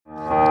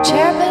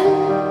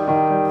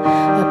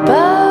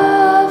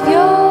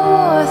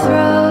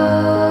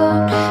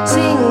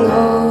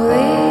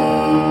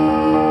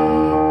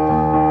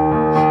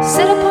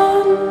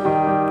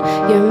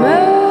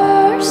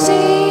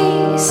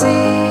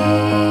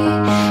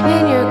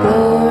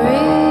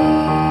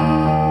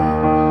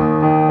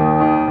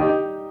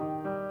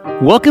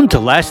Welcome to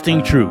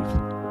Lasting Truth,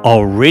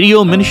 a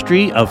radio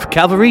ministry of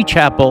Calvary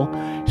Chapel,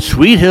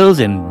 Sweet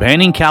Hills in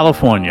Banning,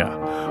 California,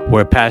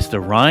 where Pastor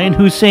Ryan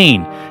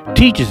Hussein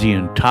teaches the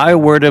entire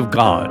Word of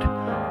God,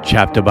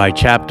 chapter by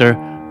chapter,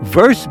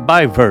 verse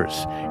by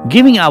verse,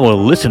 giving our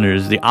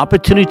listeners the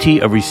opportunity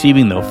of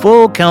receiving the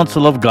full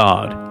counsel of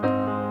God.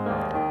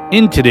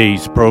 In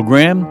today's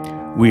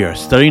program, we are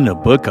studying the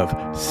book of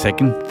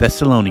 2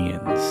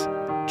 Thessalonians,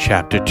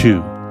 chapter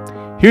 2.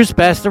 Here's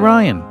Pastor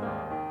Ryan.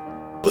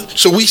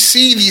 So we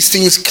see these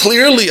things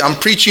clearly. I'm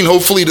preaching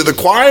hopefully to the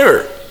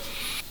choir.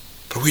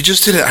 But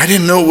I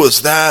didn't know it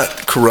was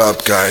that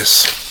corrupt,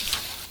 guys.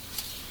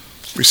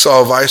 We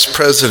saw a vice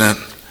president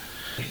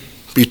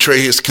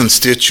betray his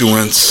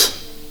constituents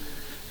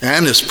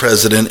and his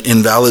president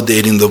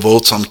invalidating the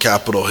votes on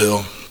Capitol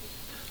Hill.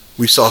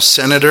 We saw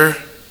senator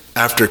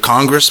after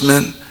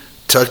congressman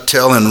tuck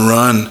tail and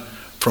run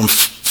from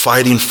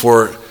fighting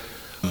for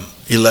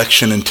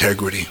election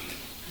integrity.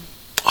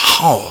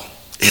 Oh,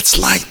 it's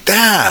like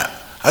that.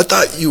 I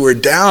thought you were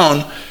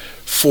down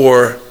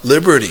for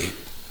liberty.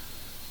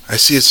 I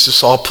see it's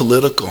just all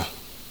political.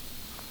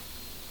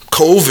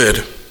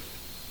 COVID,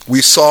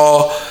 we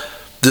saw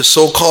this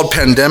so-called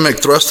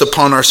pandemic thrust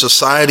upon our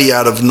society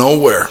out of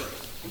nowhere.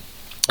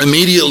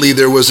 Immediately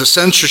there was a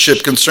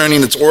censorship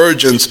concerning its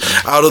origins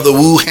out of the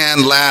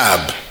Wuhan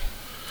lab.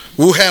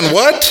 Wuhan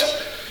what?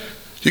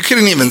 You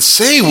couldn't even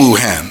say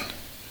Wuhan.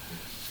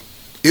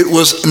 It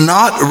was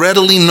not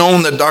readily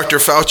known that Dr.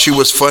 Fauci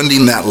was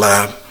funding that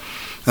lab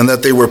and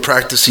that they were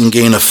practicing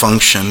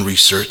gain-of-function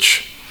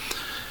research.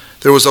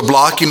 There was a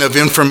blocking of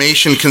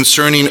information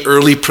concerning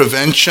early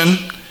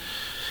prevention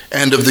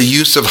and of the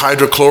use of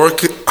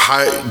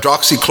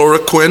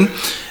hydroxychloroquine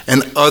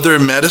and other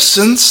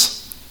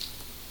medicines.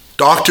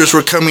 Doctors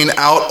were coming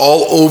out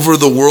all over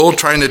the world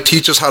trying to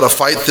teach us how to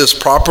fight this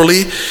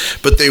properly,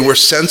 but they were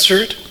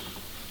censored.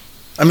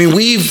 I mean,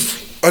 we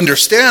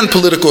understand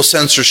political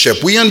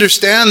censorship. We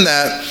understand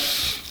that,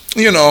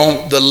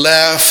 the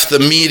left, the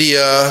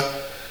media,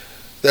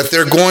 that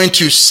they're going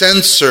to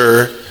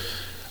censor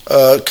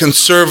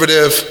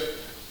conservative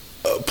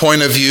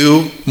point of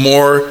view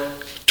more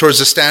towards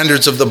the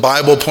standards of the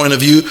Bible point of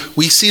view.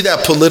 We see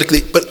that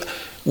politically, but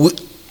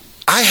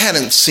I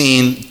hadn't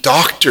seen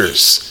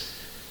doctors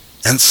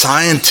and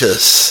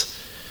scientists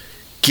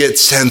get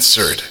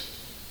censored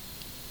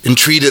and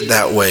treated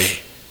that way.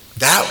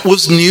 That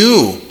was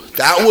new.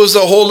 That was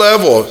a whole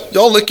level.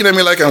 Y'all looking at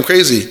me like I'm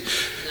crazy.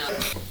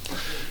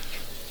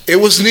 It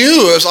was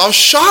new. I was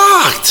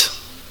shocked.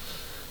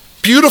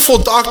 Beautiful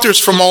doctors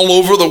from all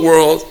over the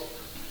world.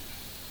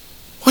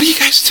 What are you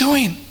guys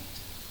doing?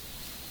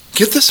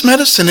 Get this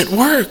medicine. It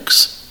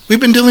works. We've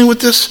been dealing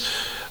with this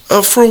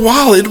for a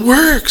while. It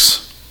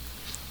works.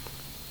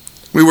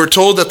 We were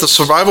told that the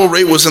survival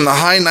rate was in the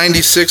high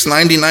 96,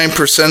 99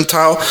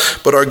 percentile,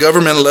 but our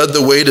government led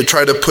the way to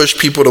try to push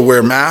people to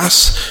wear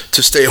masks,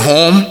 to stay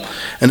home,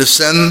 and to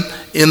send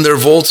in their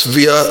votes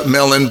via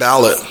mail-in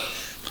ballot.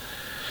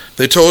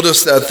 They told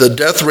us that the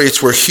death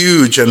rates were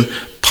huge and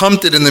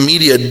pumped it in the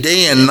media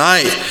day and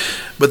night,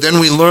 but then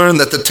we learned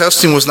that the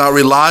testing was not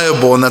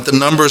reliable and that the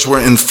numbers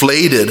were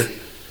inflated.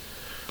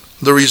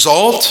 The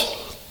result?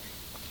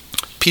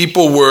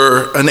 People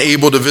were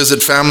unable to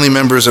visit family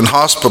members in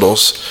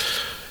hospitals.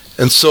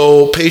 And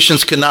so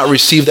patients could not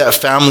receive that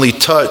family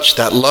touch,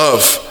 that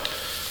love,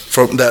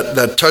 from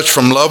that touch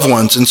from loved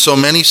ones. And so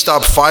many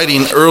stopped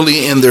fighting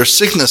early in their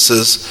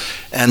sicknesses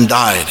and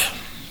died.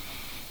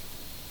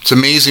 It's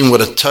amazing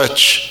what a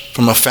touch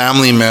from a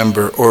family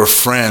member or a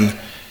friend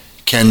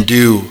can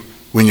do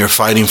when you're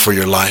fighting for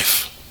your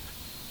life.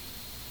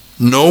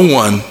 No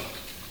one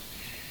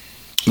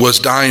was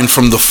dying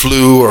from the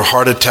flu or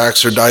heart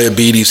attacks or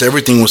diabetes.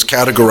 Everything was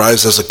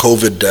categorized as a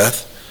COVID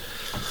death.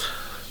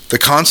 The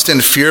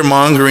constant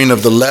fear-mongering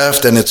of the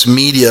left and its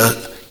media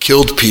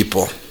killed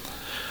people.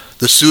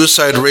 The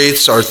suicide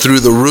rates are through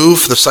the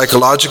roof. The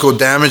psychological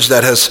damage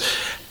that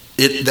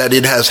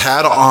it has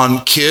had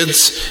on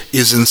kids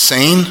is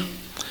insane.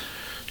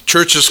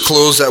 Churches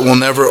closed that will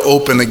never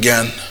open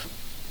again.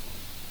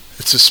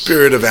 It's a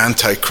spirit of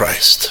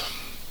Antichrist,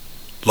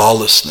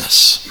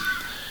 lawlessness.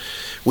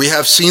 We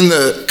have seen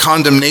the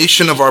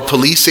condemnation of our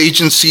police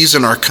agencies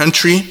in our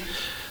country.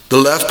 The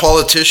left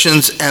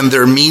politicians and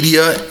their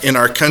media in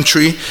our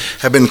country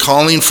have been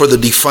calling for the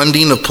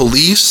defunding of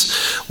police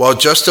while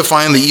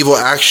justifying the evil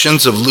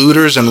actions of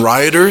looters and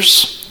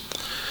rioters.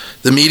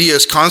 The media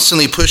is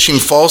constantly pushing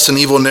false and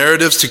evil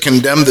narratives to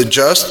condemn the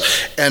just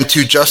and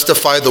to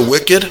justify the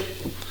wicked.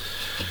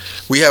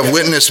 We have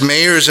witnessed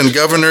mayors and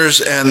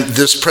governors and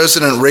this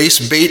president race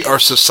bait our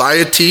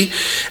society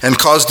and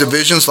cause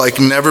divisions like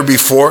never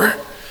before.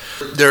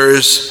 There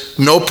is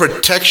no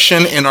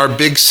protection in our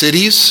big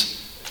cities.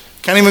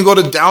 Can't even go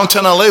to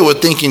downtown LA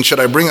with thinking, should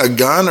I bring a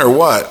gun or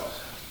what?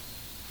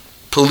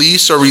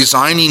 Police are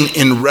resigning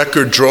in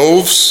record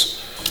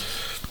droves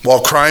while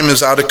crime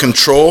is out of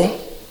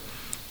control.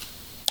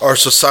 Our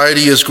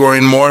society is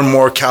growing more and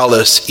more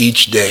callous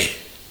each day.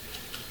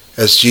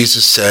 As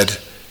Jesus said,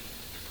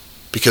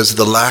 because of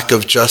the lack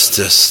of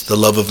justice, the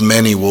love of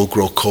many will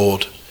grow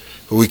cold.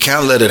 But we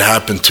can't let it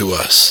happen to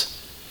us.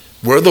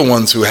 We're the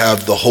ones who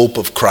have the hope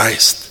of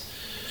Christ.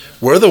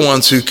 We're the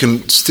ones who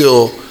can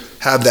still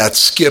have that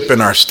skip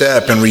in our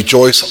step and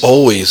rejoice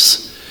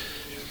always,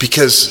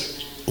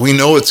 because we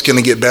know it's going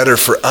to get better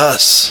for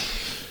us.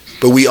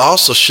 But we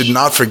also should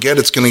not forget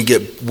it's going to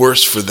get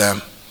worse for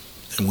them.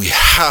 And we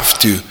have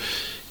to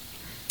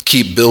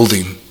keep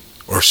building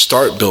or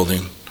start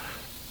building.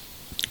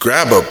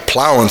 Grab a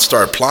plow and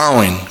start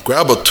plowing.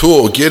 Grab a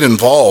tool, get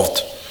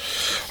involved.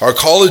 Our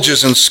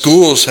colleges and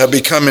schools have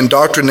become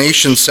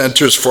indoctrination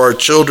centers for our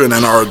children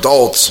and our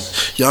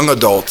adults, young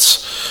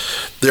adults.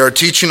 They are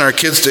teaching our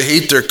kids to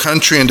hate their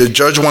country and to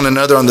judge one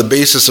another on the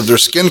basis of their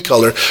skin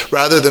color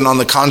rather than on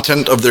the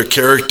content of their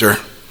character.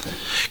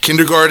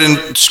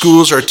 Kindergarten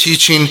schools are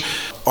teaching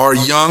our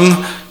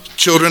young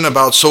children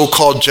about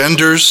so-called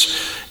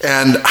genders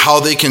and how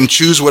they can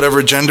choose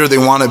whatever gender they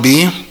want to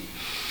be.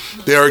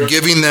 They are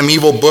giving them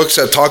evil books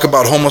that talk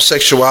about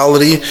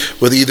homosexuality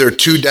with either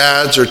two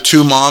dads or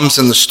two moms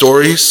in the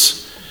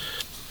stories.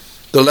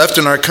 The left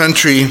in our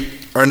country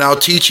are now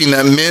teaching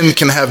that men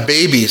can have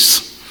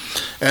babies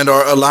and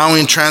are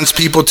allowing trans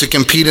people to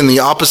compete in the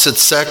opposite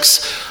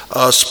sex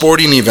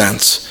sporting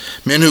events.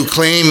 Men who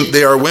claim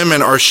they are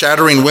women are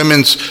shattering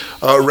women's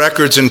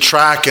records in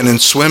track and in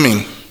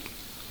swimming.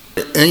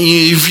 And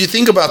if you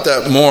think about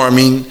that more, I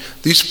mean,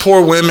 these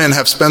poor women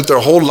have spent their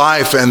whole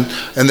life and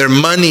their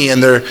money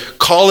and their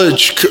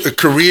college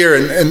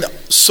career and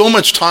so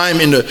much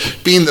time into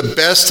being the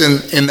best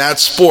in that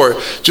sport,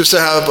 just to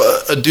have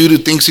a dude who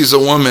thinks he's a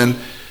woman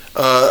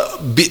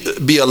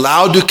be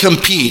allowed to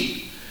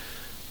compete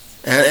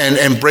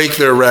and break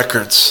their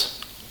records.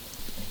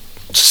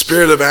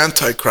 Spirit of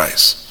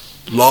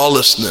Antichrist,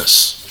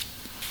 lawlessness.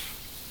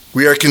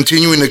 We are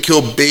continuing to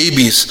kill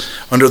babies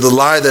under the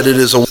lie that it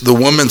is the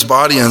woman's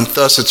body and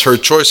thus it's her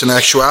choice. In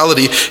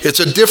actuality, it's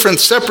a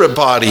different, separate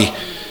body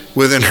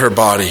within her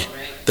body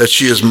that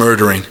she is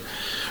murdering.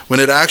 When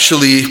it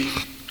actually,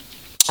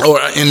 or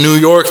in New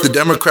York, the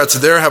Democrats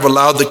there have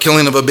allowed the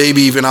killing of a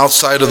baby even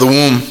outside of the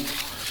womb.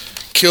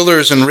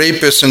 Killers and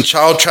rapists and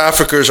child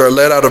traffickers are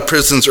let out of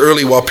prisons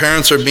early while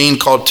parents are being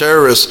called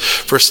terrorists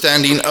for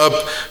standing up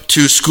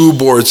to school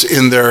boards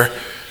in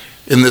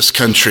this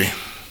country.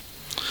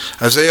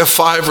 Isaiah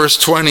 5 verse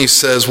 20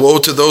 says, "Woe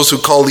to those who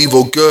call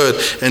evil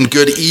good and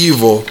good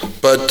evil,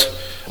 but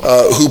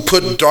who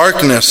put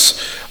darkness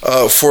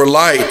for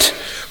light,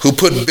 who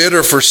put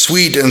bitter for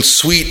sweet and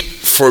sweet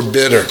for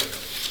bitter."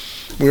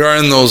 We are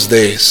in those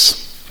days.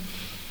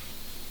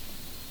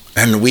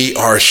 And we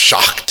are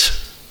shocked,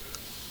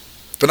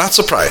 but not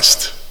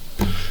surprised.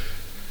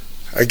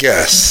 I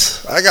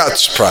guess. I got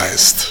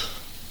surprised.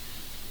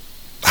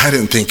 I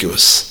didn't think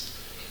I'd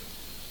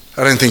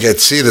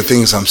see the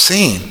things I'm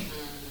seeing.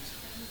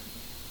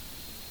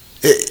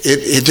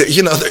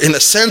 In a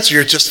sense,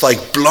 you're just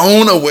like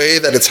blown away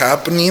that it's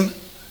happening.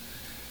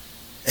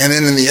 And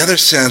then in the other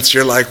sense,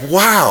 you're like,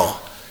 wow,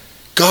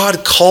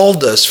 God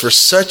called us for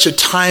such a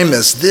time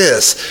as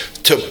this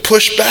to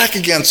push back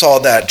against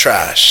all that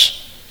trash,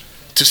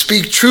 to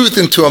speak truth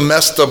into a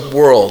messed up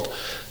world.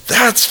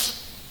 That's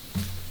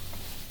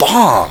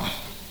bomb.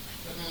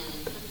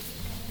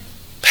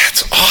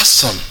 That's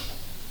awesome.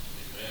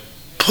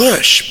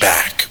 Push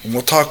back. And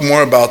we'll talk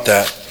more about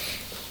that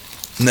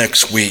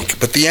next week.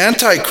 But the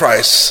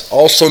Antichrist,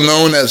 also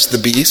known as the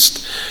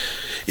beast,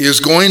 is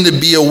going to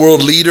be a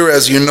world leader,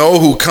 as you know,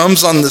 who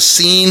comes on the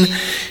scene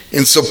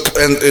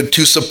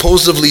to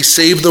supposedly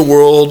save the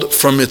world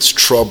from its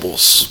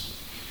troubles.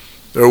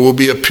 There will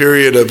be a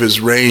period of his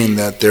reign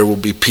that there will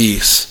be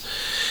peace.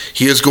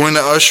 He is going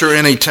to usher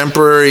in a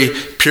temporary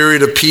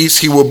period of peace.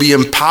 He will be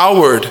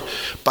empowered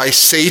by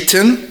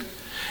Satan.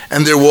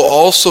 And there will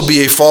also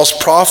be a false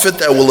prophet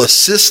that will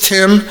assist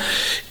him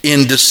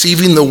in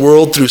deceiving the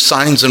world through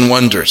signs and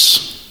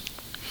wonders.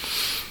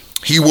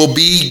 He will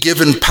be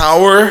given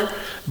power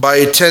by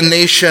a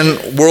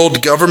 10-nation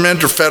world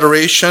government or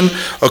federation,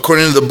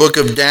 according to the book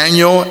of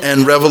Daniel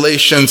and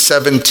Revelation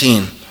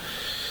 17.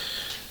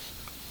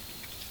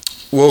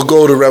 We'll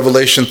go to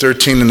Revelation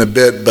 13 in a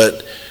bit,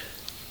 but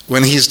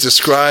when he's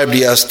described,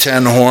 he has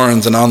 10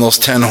 horns, and on those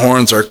 10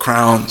 horns are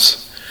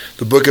crowns.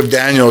 The book of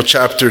Daniel,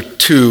 chapter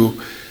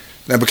 2,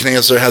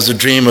 Nebuchadnezzar has a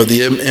dream of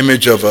the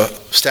image of a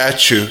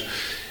statue,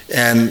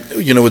 and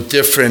with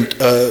different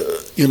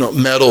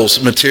metals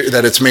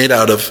that it's made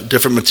out of,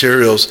 different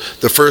materials.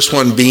 The first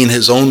one being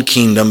his own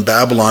kingdom,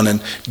 Babylon,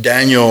 and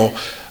Daniel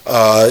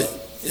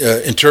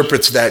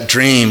interprets that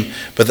dream.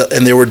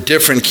 And there were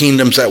different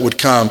kingdoms that would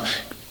come,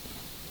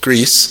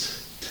 Greece,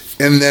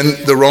 and then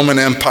the Roman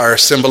Empire,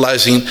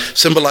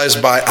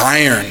 symbolized by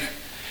iron.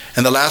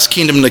 And the last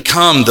kingdom to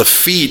come, the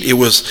feet, it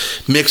was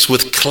mixed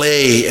with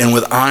clay and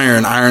with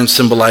iron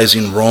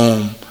symbolizing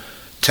Rome,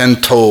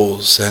 10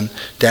 toes. And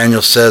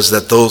Daniel says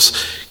that those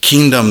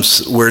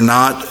kingdoms were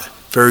not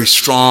very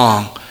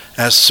strong,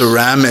 as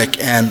ceramic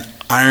and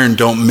iron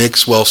don't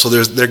mix well. So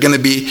they're going to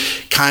be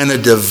kind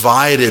of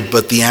divided,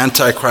 but the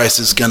Antichrist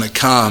is going to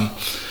come,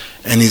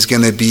 and he's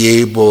going to be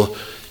able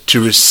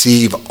to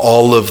receive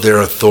all of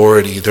their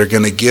authority. They're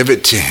going to give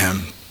it to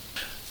him.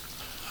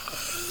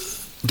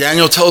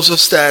 Daniel tells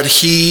us that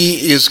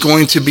he is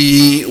going to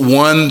be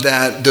one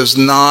that does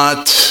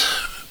not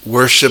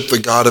worship the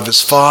God of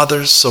his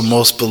fathers, so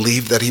most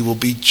believe that he will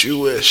be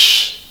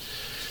Jewish.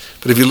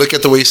 But if you look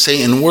at the way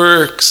Satan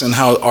works and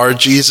how our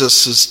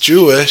Jesus is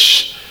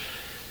Jewish,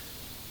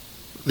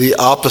 the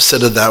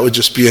opposite of that would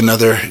just be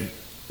another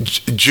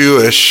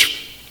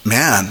Jewish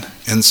man.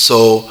 And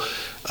so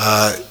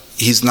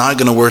he's not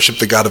going to worship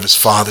the God of his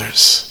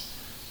fathers,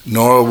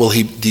 nor will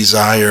he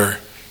desire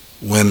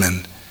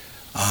women.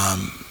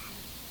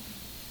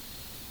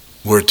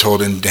 We're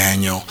told in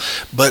Daniel.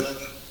 But,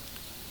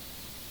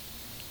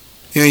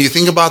 you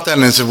think about that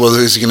and say, well,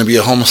 is he going to be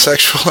a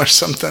homosexual or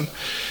something?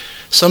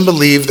 Some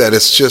believe that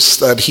it's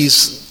just that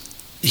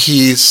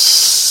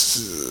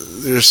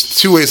there's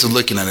two ways of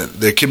looking at it.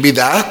 There could be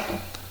that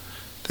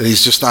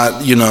he's just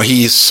not,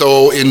 he's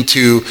so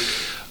into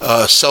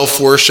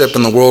self-worship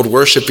and the world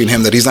worshiping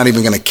him that he's not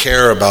even going to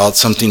care about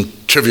something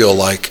trivial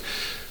like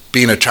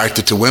being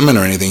attracted to women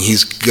or anything.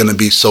 He's going to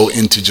be so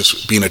into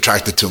just being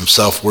attracted to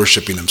himself,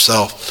 worshiping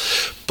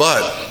himself.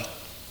 But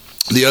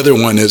the other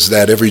one is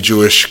that every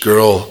Jewish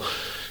girl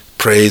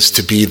prays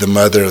to be the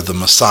mother of the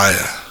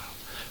Messiah.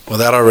 Well,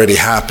 that already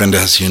happened,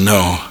 as you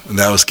know, and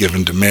that was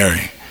given to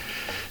Mary.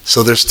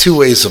 So there's two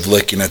ways of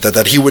looking at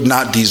that he would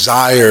not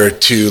desire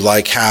to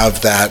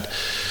have that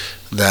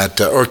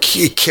or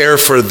care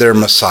for their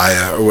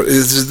Messiah.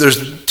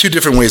 There's two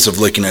different ways of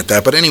looking at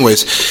that. But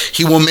anyways,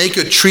 he will make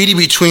a treaty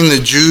between the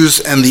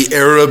Jews and the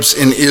Arabs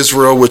in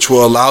Israel, which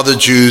will allow the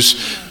Jews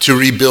to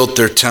rebuild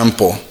their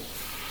temple.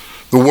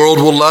 The world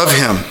will love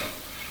him.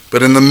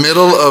 But in the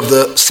middle of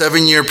the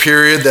 7-year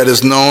period that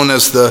is known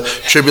as the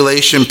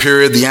tribulation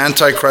period, the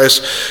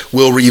Antichrist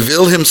will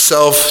reveal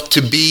himself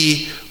to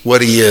be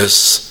what he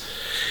is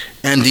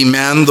and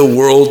demand the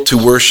world to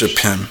worship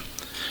him.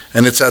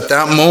 And it's at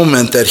that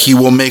moment that he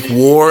will make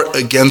war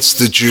against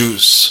the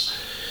Jews,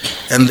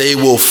 and they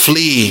will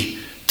flee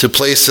to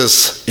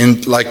places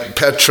like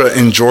Petra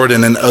in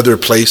Jordan and other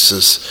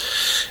places.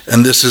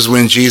 And this is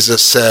when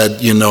Jesus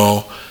said,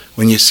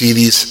 when you see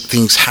these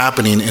things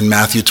happening in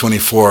Matthew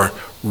 24,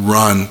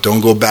 run.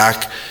 Don't go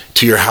back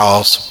to your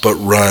house, but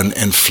run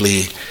and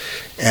flee.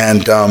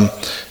 And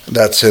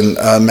that's in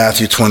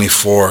Matthew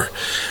 24.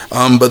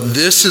 But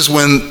this is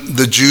when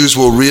the Jews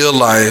will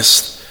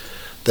realize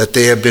that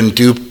they have been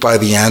duped by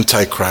the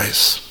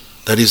Antichrist,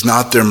 that he's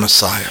not their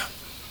Messiah,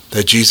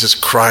 that Jesus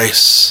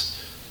Christ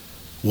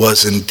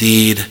was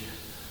indeed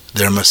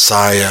their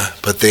Messiah,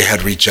 but they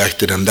had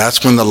rejected him.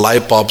 That's when the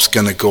light bulb's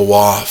going to go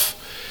off,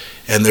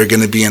 and they're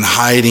going to be in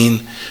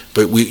hiding.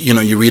 But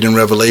you read in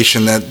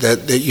Revelation that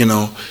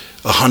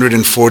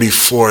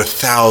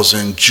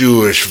 144,000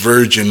 Jewish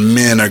virgin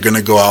men are going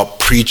to go out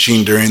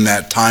preaching during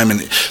that time,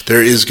 and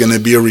there is going to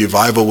be a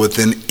revival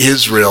within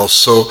Israel.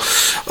 So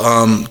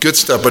good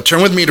stuff. But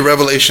turn with me to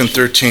Revelation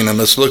 13 and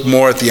let's look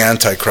more at the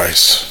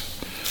Antichrist.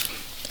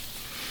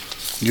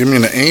 Give me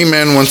an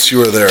amen once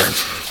you are there.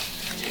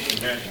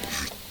 Amen.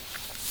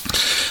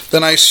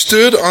 Then I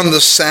stood on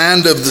the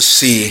sand of the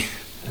sea,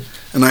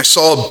 and I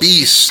saw a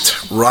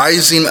beast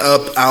rising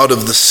up out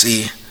of the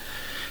sea,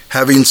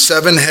 having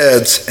 7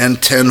 heads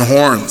and 10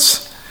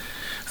 horns,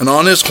 and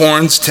on his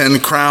horns 10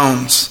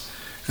 crowns,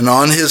 and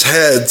on his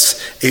heads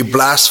a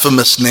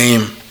blasphemous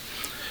name.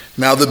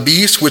 Now the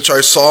beast which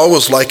I saw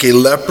was like a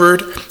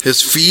leopard,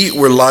 his feet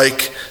were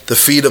like the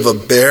feet of a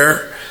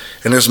bear,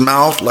 and his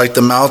mouth like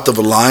the mouth of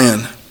a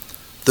lion.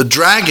 The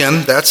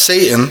dragon, that's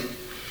Satan,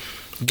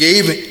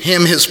 gave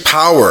him his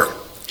power,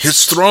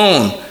 his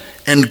throne,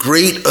 and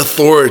great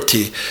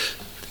authority.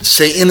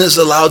 Satan is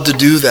allowed to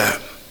do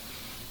that.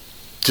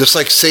 Just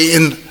like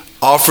Satan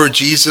offered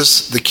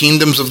Jesus the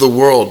kingdoms of the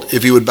world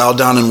if he would bow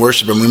down and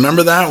worship him.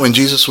 Remember that when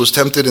Jesus was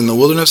tempted in the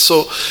wilderness?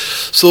 So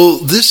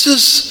this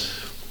is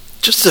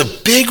just a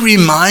big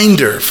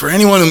reminder for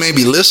anyone who may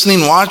be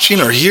listening, watching,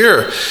 or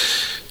here.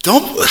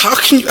 How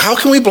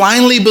can we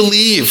blindly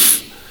believe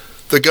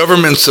the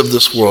governments of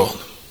this world?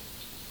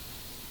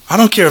 I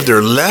don't care if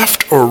they're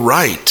left or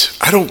right.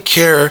 I don't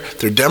care if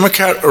they're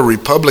Democrat or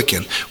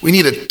Republican. We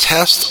need to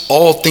test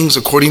all things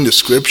according to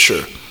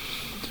Scripture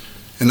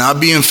and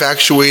not be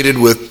infatuated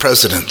with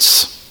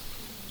presidents.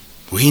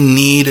 We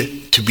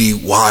need to be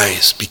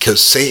wise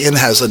because Satan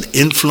has an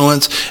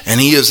influence, and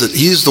he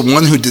is the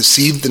one who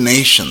deceives the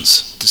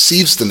nations.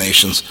 Deceives the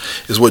nations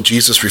is what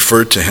Jesus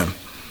referred to him.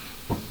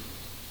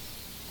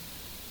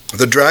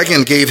 The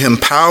dragon gave him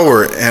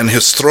power and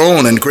his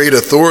throne and great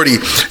authority,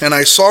 and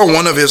I saw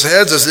one of his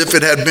heads as if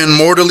it had been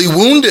mortally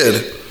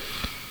wounded,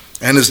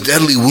 and his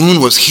deadly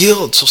wound was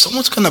healed. So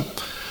someone's going to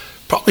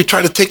probably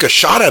try to take a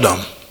shot at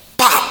him.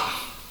 Pop!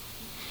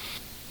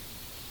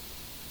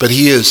 But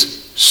he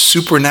is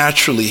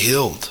supernaturally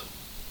healed.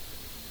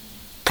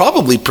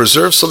 Probably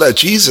preserved so that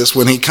Jesus,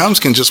 when he comes,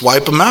 can just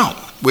wipe him out,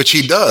 which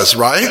he does,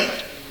 right?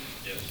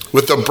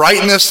 With the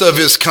brightness of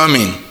his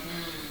coming.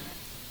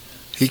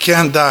 He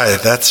can't die.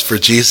 That's for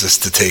Jesus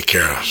to take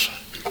care of.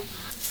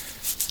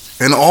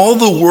 And all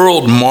the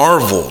world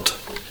marveled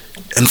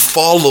and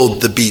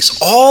followed the beast.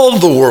 All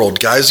the world,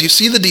 guys. You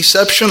see the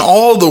deception?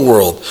 All the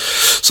world.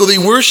 So they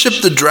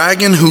worshiped the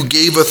dragon who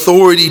gave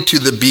authority to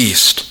the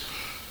beast.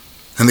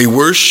 And they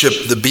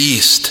worshiped the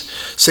beast,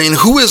 saying,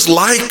 who is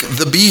like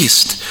the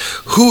beast?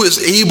 Who is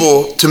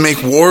able to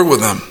make war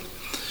with him?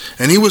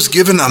 And he was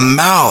given a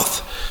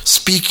mouth,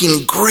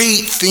 speaking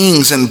great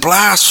things and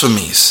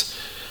blasphemies.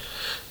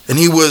 And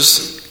he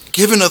was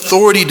given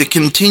authority to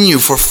continue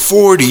for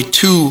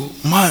 42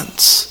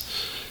 months.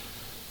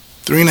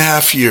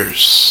 3.5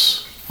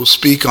 years. We'll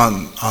speak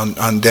on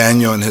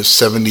Daniel and his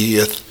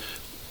 70th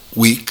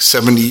week,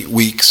 70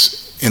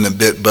 weeks in a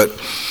bit, but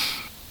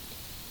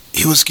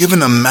he was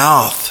given a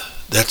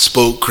mouth that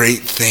spoke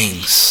great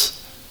things.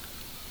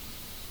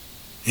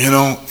 You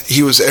know,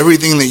 he was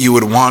everything that you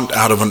would want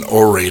out of an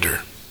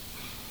orator.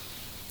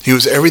 He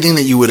was everything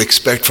that you would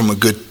expect from a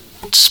good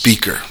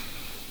speaker.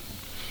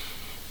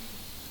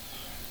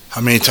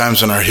 How many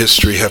times in our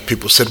history have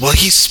people said, well,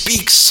 he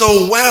speaks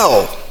so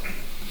well.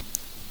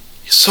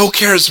 He's so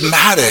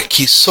charismatic.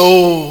 He's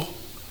so...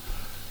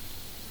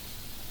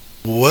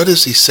 What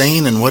is he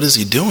saying and what is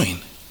he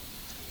doing?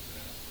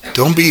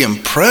 Don't be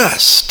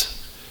impressed.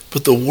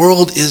 But the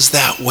world is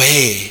that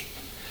way.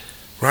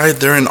 Right?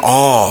 They're in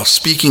awe,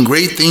 speaking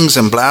great things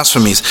and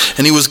blasphemies.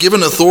 And he was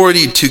given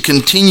authority to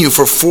continue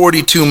for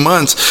 42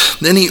 months.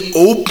 Then he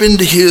opened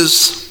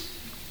his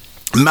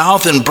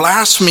mouth in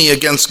blasphemy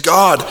against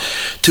God,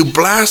 to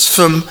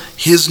blaspheme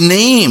his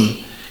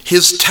name,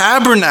 his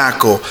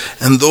tabernacle,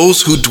 and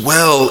those who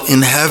dwell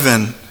in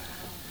heaven.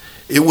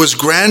 It was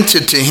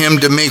granted to him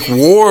to make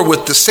war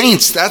with the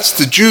saints, that's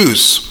the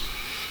Jews,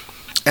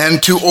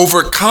 and to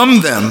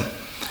overcome them.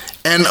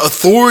 And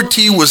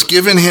authority was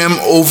given him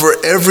over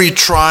every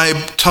tribe,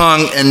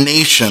 tongue, and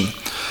nation.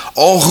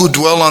 All who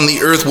dwell on the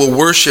earth will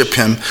worship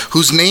him,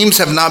 whose names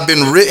have not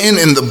been written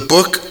in the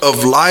book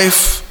of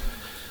life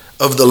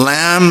of the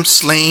Lamb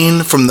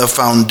slain from the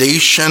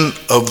foundation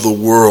of the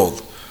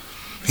world.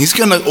 He's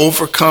going to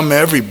overcome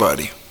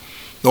everybody.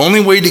 The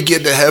only way to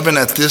get to heaven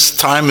at this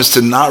time is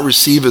to not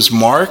receive his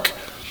mark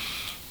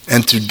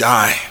and to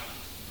die.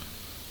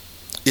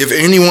 If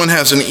anyone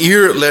has an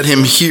ear, let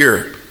him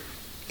hear.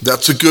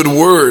 That's a good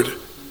word.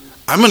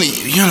 I'm going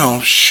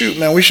to, shoot,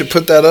 man, we should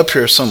put that up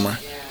here somewhere.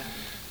 Yeah.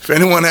 If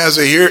anyone has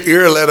an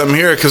ear, let him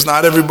hear, because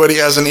not everybody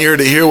has an ear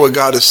to hear what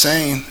God is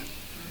saying.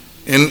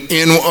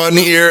 In one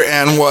ear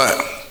and what?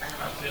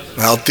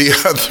 Out the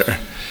other.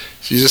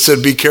 Jesus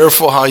said, be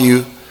careful how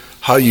you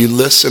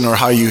listen or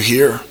how you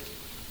hear.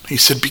 He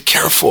said, be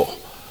careful.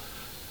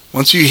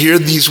 Once you hear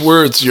these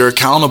words, you're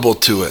accountable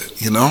to it,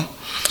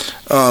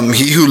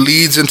 He who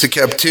leads into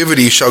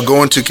captivity shall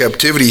go into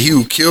captivity. He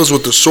who kills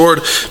with the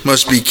sword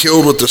must be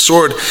killed with the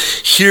sword.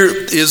 Here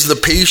is the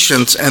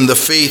patience and the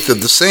faith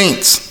of the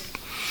saints.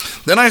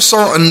 Then I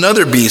saw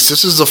another beast.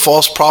 This is the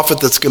false prophet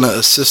that's going to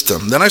assist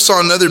him. Then I saw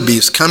another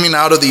beast coming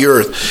out of the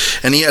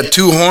earth, and he had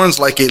 2 horns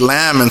like a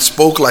lamb and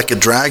spoke like a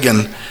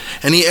dragon.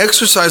 And he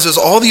exercises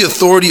all the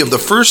authority of the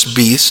first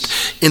beast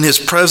in his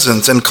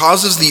presence, and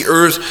causes the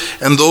earth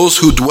and those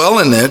who dwell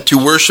in it to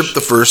worship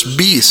the first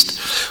beast,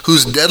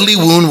 whose deadly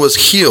wound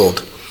was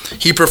healed.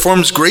 He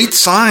performs great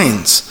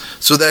signs,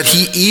 so that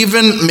he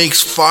even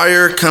makes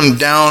fire come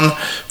down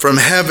from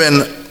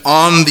heaven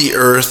on the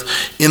earth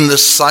in the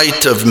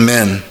sight of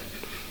men.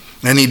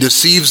 And he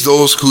deceives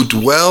those who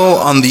dwell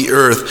on the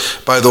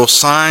earth by those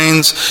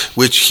signs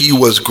which he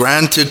was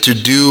granted to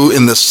do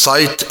in the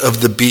sight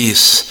of the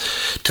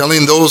beast,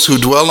 telling those who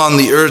dwell on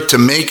the earth to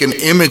make an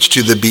image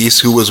to the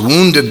beast who was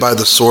wounded by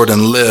the sword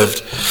and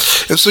lived.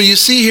 And so you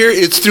see here,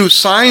 it's through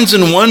signs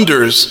and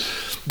wonders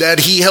that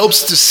he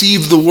helps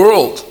deceive the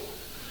world.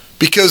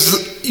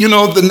 Because,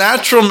 the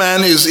natural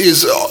man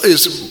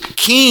is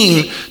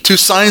keen to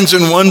signs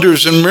and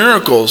wonders and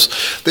miracles.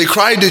 They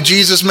cried to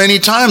Jesus many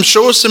times,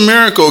 show us a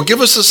miracle,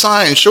 give us a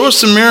sign, show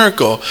us a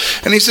miracle.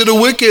 And he said, a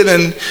wicked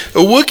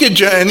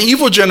and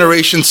evil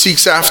generation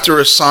seeks after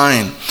a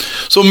sign.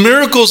 So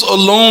miracles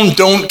alone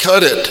don't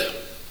cut it.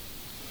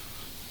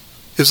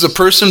 Is the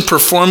person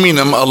performing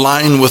them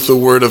aligned with the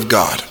Word of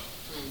God?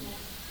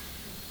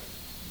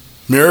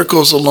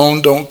 Miracles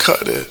alone don't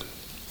cut it.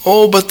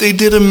 Oh, but they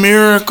did a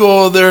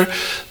miracle. They're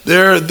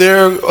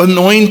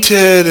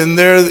anointed, and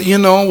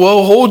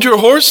hold your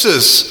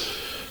horses.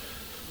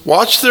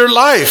 Watch their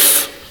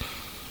life.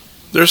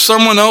 There's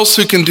someone else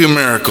who can do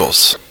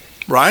miracles,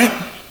 right?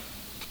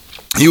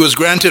 He was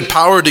granted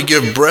power to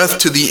give breath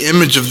to the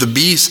image of the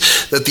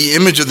beast, that the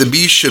image of the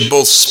beast should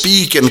both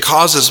speak and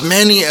cause as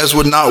many as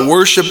would not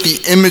worship the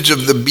image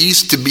of the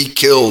beast to be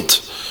killed.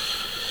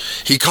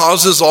 He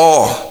causes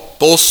all,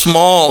 both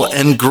small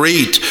and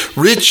great,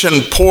 rich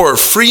and poor,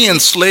 free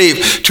and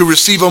slave, to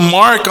receive a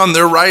mark on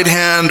their right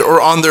hand or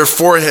on their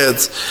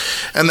foreheads,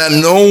 and that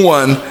no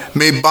one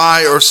may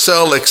buy or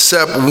sell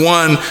except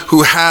one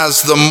who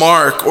has the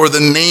mark or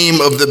the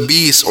name of the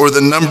beast or the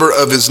number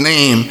of his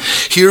name.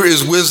 Here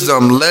is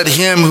wisdom. Let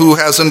him who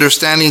has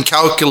understanding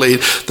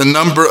calculate the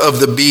number of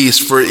the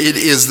beast, for it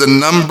is the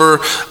number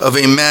of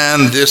a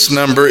man. This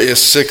number is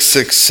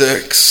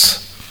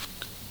 666.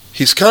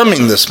 He's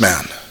coming, this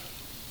man.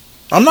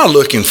 I'm not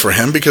looking for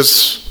him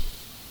because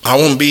I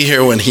won't be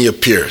here when he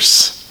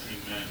appears.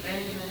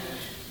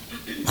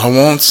 I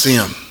won't see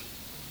him.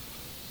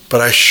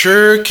 But I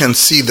sure can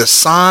see the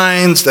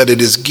signs that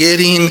it is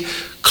getting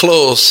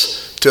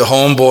close to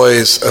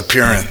homeboy's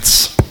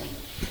appearance.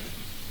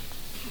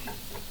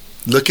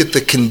 Look at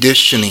the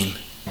conditioning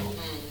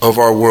of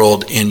our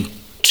world in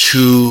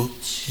 2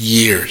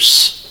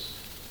 years.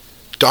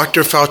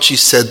 Dr. Fauci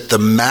said the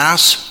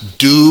masks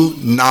do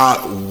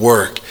not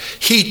work.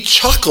 He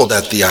chuckled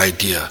at the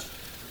idea.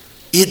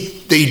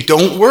 They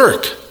don't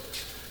work.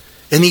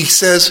 And he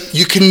says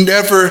you can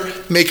never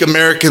make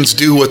Americans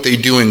do what they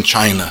do in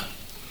China.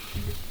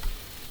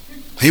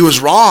 He was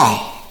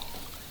wrong.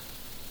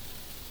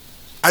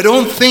 I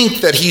don't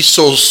think that he's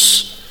so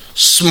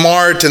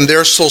smart and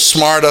they're so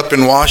smart up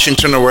in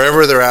Washington or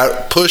wherever they're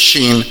at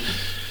pushing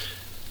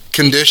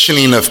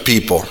conditioning of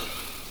people.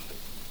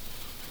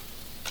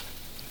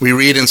 We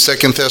read in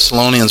 2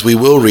 Thessalonians, we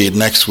will read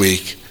next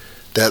week,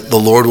 that the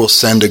Lord will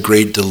send a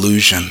great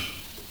delusion.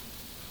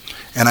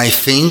 And I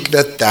think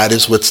that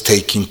is what's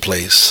taking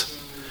place.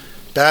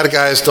 Bad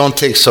guys, don't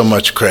take so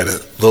much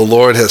credit. The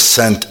Lord has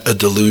sent a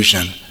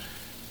delusion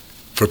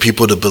for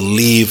people to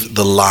believe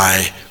the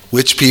lie.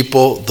 Which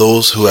people?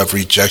 Those who have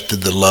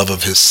rejected the love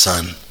of his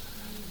Son.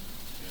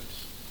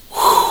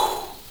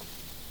 Whew.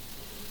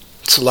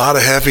 It's a lot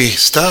of heavy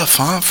stuff,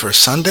 for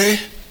Sunday?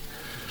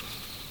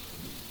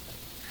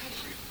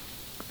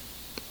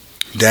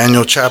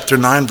 Daniel chapter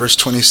 9, verse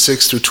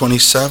 26 through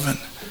 27.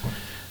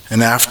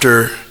 And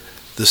after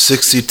the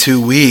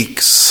 62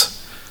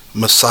 weeks,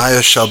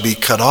 Messiah shall be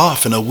cut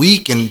off. And a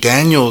week in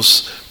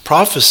Daniel's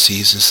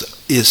prophecies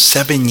is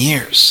 7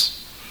 years.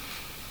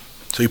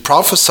 So he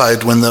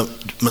prophesied when the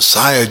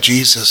Messiah,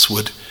 Jesus,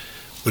 would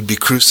be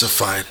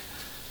crucified.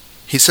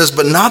 He says,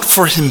 but not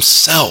for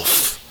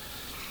himself.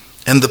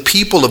 And the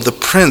people of the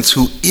prince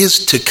who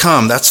is to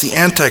come, that's the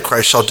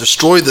Antichrist, shall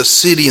destroy the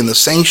city and the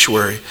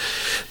sanctuary.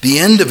 The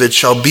end of it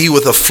shall be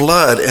with a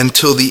flood, and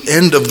till the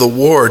end of the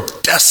war,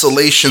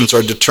 desolations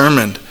are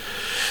determined.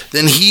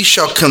 Then he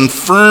shall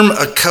confirm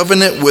a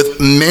covenant with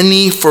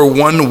many for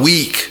 1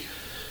 week.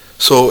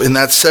 So in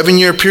that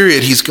 7-year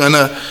period, he's going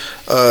to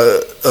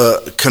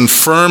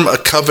confirm a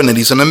covenant.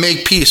 He's going to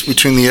make peace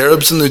between the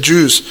Arabs and the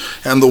Jews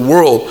and the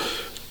world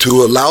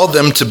to allow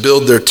them to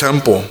build their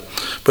temple.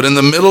 But in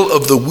the middle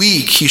of the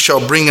week, he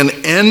shall bring an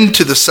end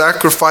to the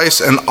sacrifice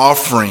and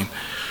offering.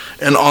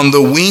 And on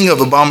the wing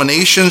of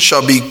abomination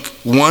shall be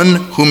one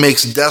who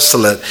makes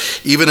desolate,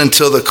 even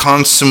until the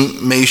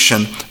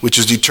consummation, which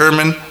is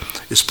determined,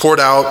 is poured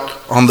out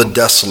on the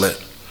desolate.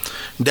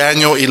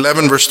 Daniel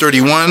 11, verse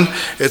 31,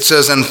 it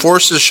says, and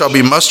forces shall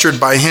be mustered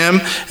by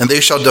him, and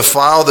they shall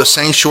defile the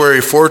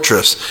sanctuary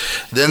fortress.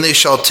 Then they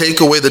shall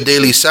take away the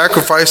daily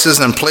sacrifices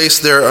and place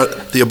there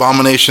the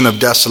abomination of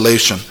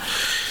desolation.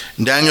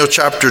 In Daniel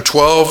chapter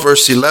 12,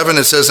 verse 11,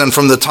 it says, and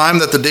from the time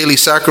that the daily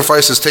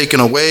sacrifice is taken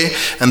away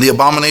and the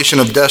abomination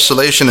of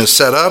desolation is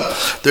set up,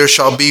 there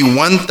shall be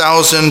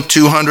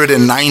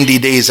 1,290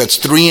 days. That's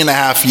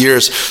 3.5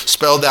 years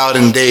spelled out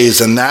in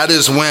days. And that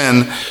is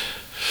when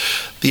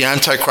the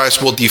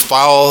Antichrist will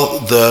defile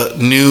the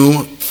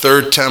new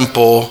third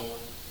temple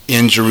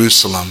in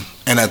Jerusalem.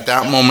 And at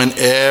that moment,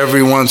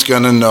 everyone's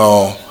going to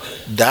know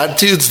that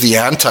dude's the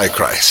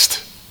Antichrist.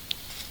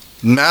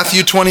 In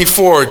Matthew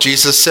 24,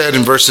 Jesus said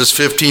in verses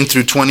 15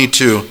 through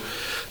 22,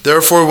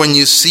 therefore, when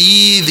you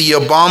see the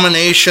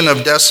abomination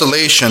of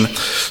desolation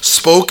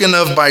spoken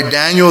of by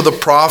Daniel the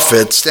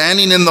prophet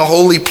standing in the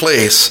holy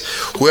place,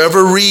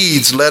 whoever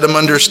reads, let him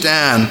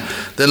understand.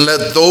 Then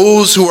let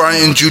those who are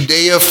in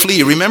Judea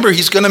flee. Remember,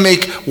 he's going to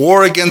make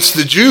war against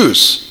the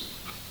Jews.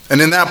 And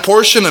in that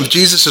portion of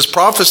Jesus'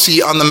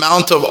 prophecy on the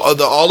Mount of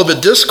the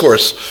Olivet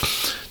Discourse,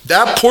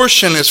 that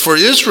portion is for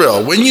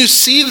Israel. When you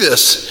see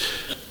this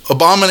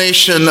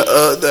abomination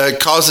that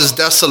causes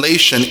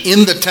desolation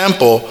in the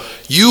temple,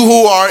 you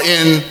who are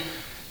in,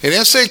 he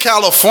didn't say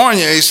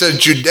California, he said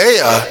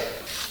Judea,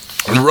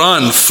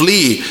 run,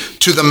 flee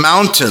to the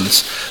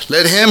mountains.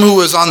 Let him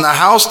who is on the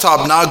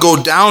housetop not go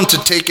down to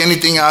take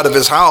anything out of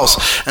his house.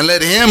 And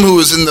let him who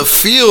is in the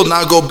field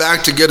not go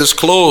back to get his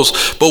clothes.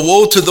 But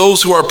woe to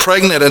those who are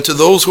pregnant and to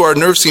those who are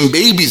nursing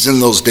babies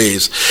in those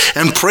days.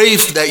 And pray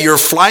that your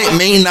flight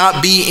may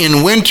not be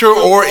in winter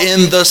or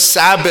in the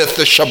Sabbath,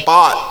 the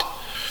Shabbat.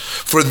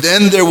 For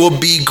then there will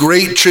be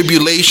great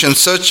tribulation,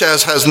 such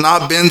as has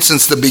not been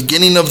since the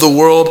beginning of the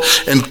world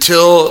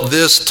until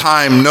this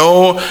time,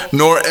 no,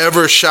 nor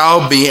ever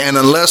shall be. And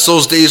unless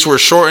those days were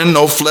shortened,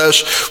 no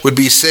flesh would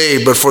be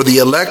saved. But for the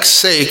elect's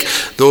sake,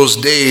 those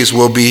days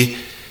will be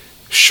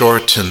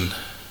shortened.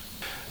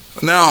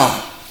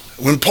 Now,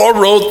 when Paul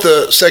wrote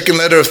the second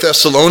letter of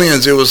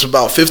Thessalonians, it was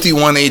about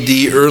 51 AD,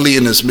 early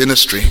in his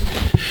ministry.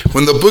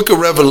 When the book of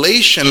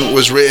Revelation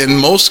was written,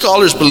 most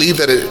scholars believe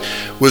that it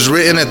was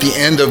written at the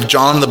end of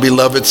John the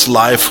Beloved's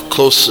life,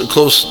 close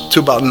to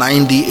about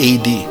 90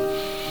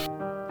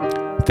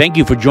 AD. Thank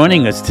you for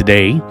joining us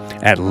today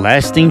at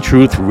Lasting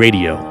Truth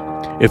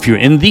Radio. If you're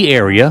in the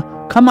area,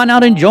 come on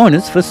out and join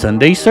us for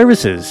Sunday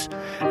services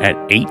at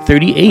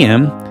 8:30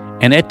 a.m.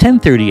 and at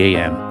 10:30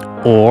 a.m.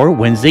 or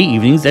Wednesday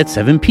evenings at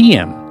 7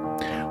 p.m.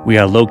 We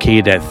are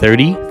located at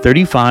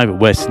 3035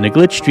 West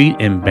Nicollet Street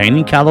in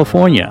Banning,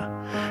 California.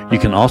 You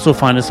can also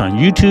find us on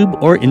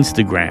YouTube or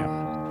Instagram.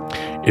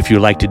 If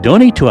you'd like to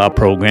donate to our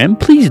program,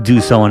 please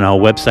do so on our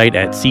website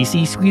at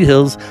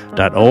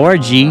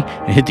ccsweethills.org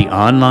and hit the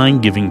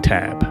online giving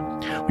tab.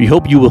 We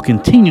hope you will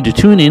continue to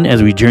tune in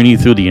as we journey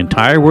through the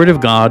entire Word of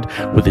God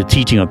with the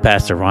teaching of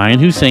Pastor Ryan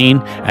Hussein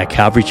at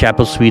Calvary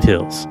Chapel, Sweet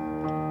Hills.